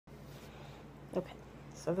Okay,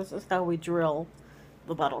 so this is how we drill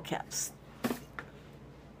the bottle caps.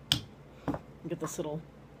 Get this little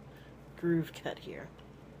groove cut here.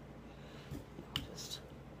 Just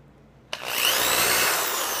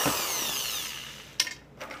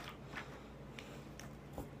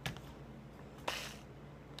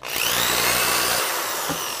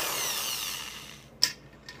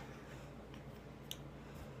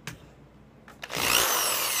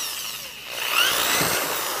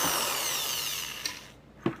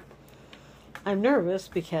I'm nervous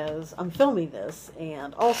because I'm filming this,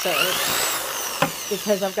 and also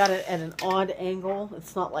because I've got it at an odd angle.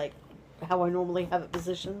 It's not like how I normally have it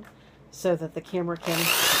positioned, so that the camera can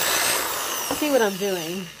see what I'm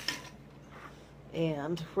doing.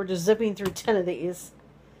 And we're just zipping through 10 of these.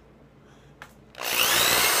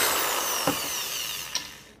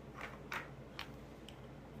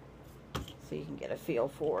 So you can get a feel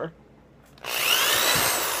for.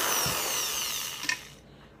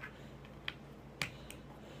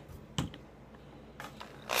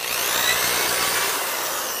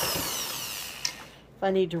 If I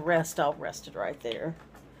need to rest, I'll rest it right there.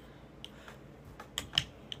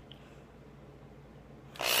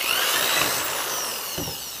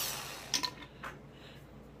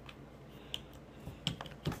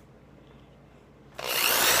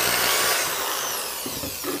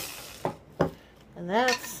 And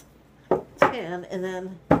that's 10. And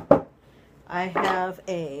then I have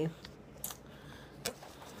a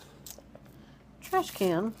trash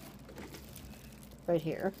can right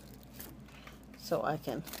here. So I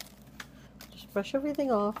can just brush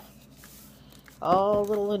everything off. All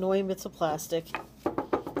little annoying bits of plastic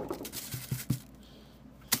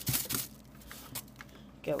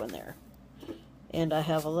go in there. And I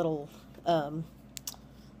have a little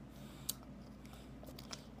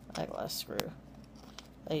eyeglass screw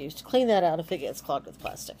I use to clean that out if it gets clogged with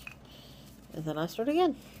plastic. And then I start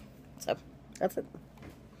again. So that's it.